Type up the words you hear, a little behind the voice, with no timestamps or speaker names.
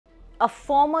a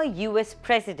former US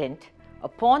president, a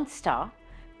porn star,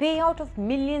 payout of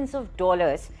millions of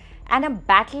dollars, and a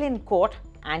battle in court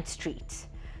and streets.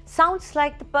 Sounds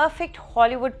like the perfect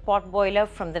Hollywood potboiler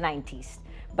from the 90s,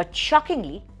 but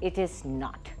shockingly, it is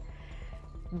not.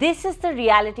 This is the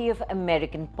reality of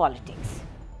American politics.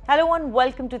 Hello and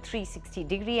welcome to 360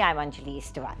 Degree. I'm Anjilee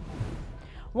Istwal.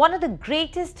 One of the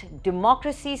greatest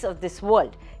democracies of this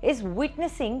world is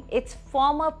witnessing its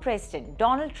former president,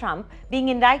 Donald Trump, being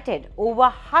indicted over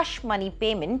hush money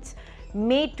payments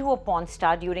made to a porn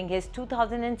star during his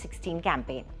 2016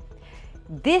 campaign.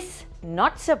 This,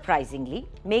 not surprisingly,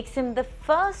 makes him the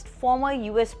first former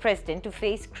US president to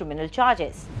face criminal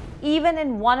charges. Even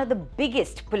in one of the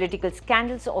biggest political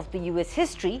scandals of the US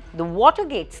history, the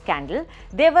Watergate scandal,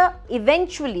 there were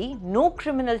eventually no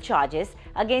criminal charges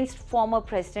against former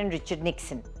President Richard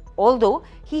Nixon, although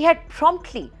he had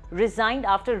promptly resigned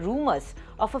after rumors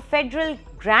of a federal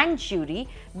grand jury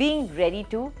being ready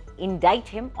to indict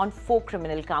him on 4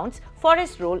 criminal counts for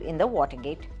his role in the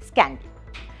Watergate scandal.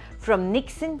 From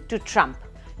Nixon to Trump,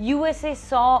 USA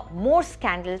saw more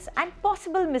scandals and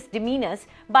possible misdemeanors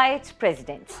by its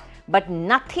presidents, but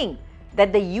nothing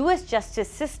that the US justice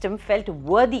system felt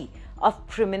worthy of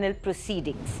criminal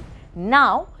proceedings.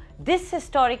 Now, this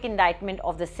historic indictment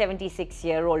of the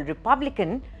 76-year-old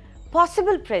Republican,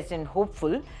 possible president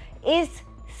hopeful, is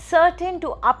certain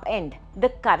to upend the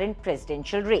current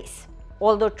presidential race.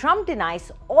 Although Trump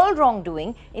denies all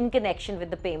wrongdoing in connection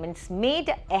with the payments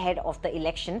made ahead of the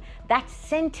election that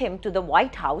sent him to the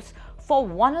White House for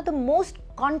one of the most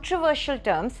controversial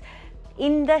terms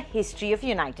in the history of the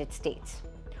United States.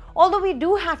 Although we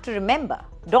do have to remember,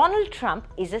 Donald Trump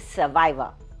is a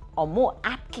survivor, or more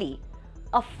aptly,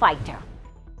 a fighter.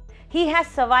 He has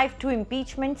survived 2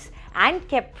 impeachments and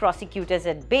kept prosecutors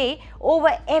at bay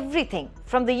over everything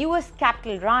from the US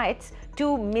Capitol riots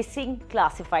to missing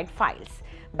classified files.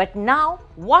 But now,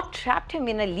 what trapped him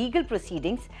in a legal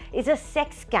proceedings is a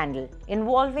sex scandal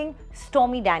involving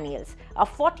Stormy Daniels, a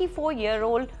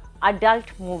 44-year-old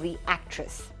adult movie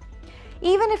actress.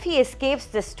 Even if he escapes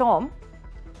the storm,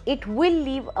 it will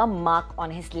leave a mark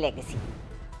on his legacy.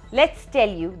 Let's tell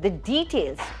you the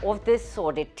details of this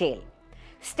sordid tale.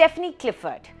 Stephanie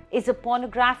Clifford is a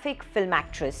pornographic film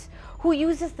actress who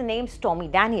uses the name Stormy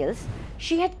Daniels.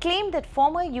 She had claimed that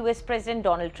former US President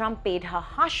Donald Trump paid her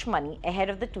hush money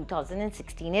ahead of the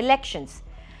 2016 elections.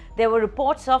 There were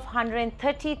reports of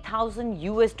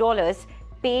 $130,000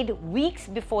 paid weeks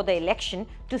before the election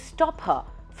to stop her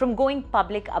from going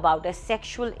public about a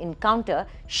sexual encounter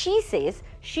she says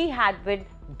she had with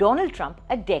Donald Trump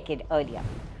a decade earlier.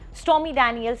 Stormy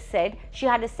Daniels said she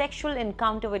had a sexual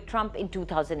encounter with Trump in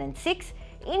 2006,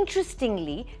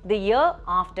 interestingly, the year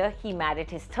after he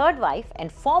married his 3rd wife and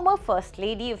former First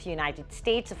Lady of the United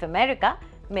States of America,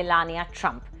 Melania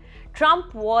Trump.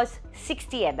 Trump was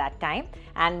 60 at that time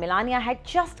and Melania had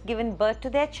just given birth to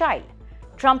their child.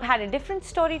 Trump had a different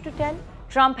story to tell.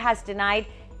 Trump has denied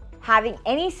having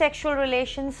any sexual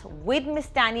relations with Ms.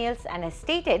 Daniels and has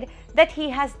stated that he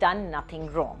has done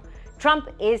nothing wrong. Trump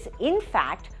is, in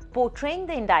fact, portraying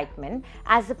the indictment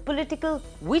as a political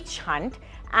witch hunt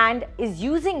and is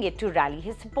using it to rally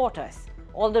his supporters.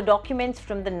 Although documents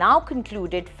from the now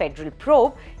concluded federal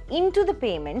probe into the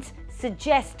payments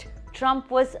suggest Trump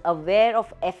was aware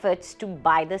of efforts to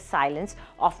buy the silence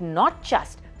of not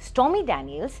just Stormy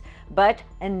Daniels but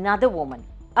another woman,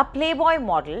 a Playboy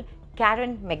model,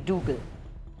 Karen McDougal,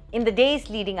 in the days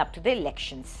leading up to the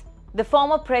elections. The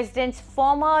former president's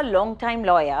former longtime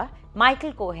lawyer,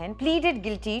 Michael Cohen, pleaded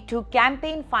guilty to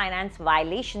campaign finance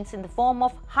violations in the form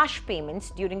of hush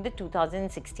payments during the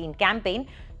 2016 campaign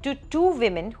to 2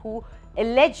 women who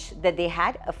alleged that they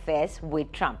had affairs with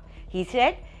Trump. He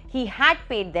said he had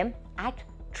paid them at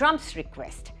Trump's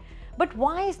request. But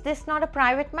why is this not a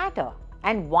private matter?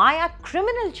 And why are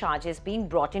criminal charges being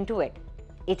brought into it?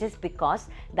 It is because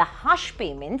the hush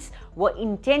payments were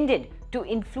intended to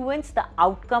influence the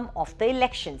outcome of the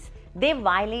elections. They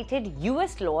violated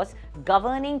US laws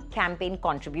governing campaign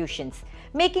contributions,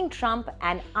 making Trump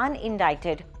an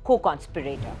unindicted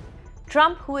co-conspirator.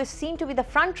 Trump, who is seen to be the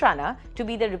frontrunner to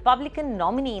be the Republican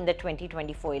nominee in the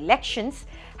 2024 elections,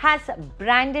 has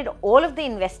branded all of the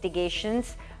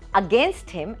investigations against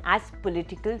him as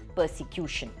political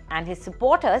persecution, and his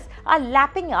supporters are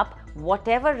lapping up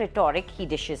whatever rhetoric he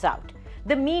dishes out.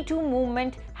 The Me Too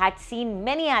movement had seen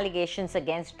many allegations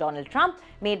against Donald Trump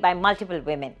made by multiple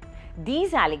women.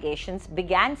 These allegations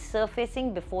began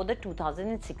surfacing before the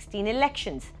 2016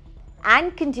 elections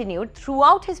and continued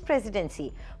throughout his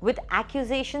presidency, with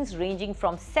accusations ranging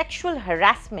from sexual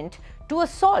harassment to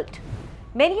assault.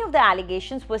 Many of the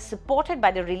allegations were supported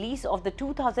by the release of the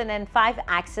 2005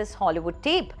 Access Hollywood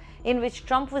tape, in which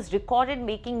Trump was recorded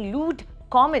making lewd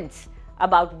comments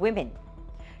about women.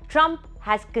 Trump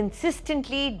has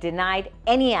consistently denied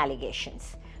any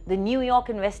allegations. The New York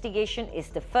investigation is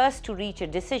the first to reach a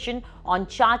decision on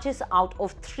charges out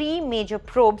of 3 major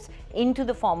probes into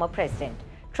the former president.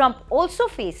 Trump also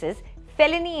faces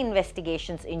felony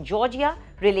investigations in Georgia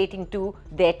relating to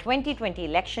their 2020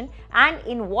 election and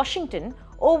in Washington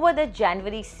over the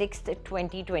January 6,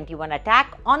 2021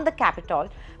 attack on the Capitol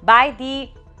by the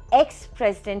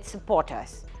ex-president's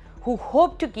supporters, who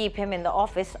hoped to keep him in the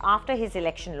office after his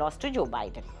election loss to Joe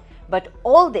Biden. But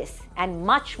all this and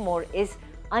much more is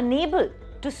unable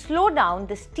to slow down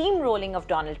the steamrolling of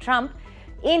Donald Trump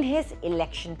in his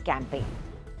election campaign.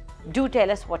 Do tell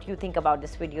us what you think about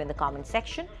this video in the comment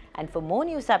section, and for more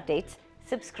news updates,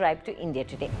 subscribe to India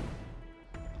Today.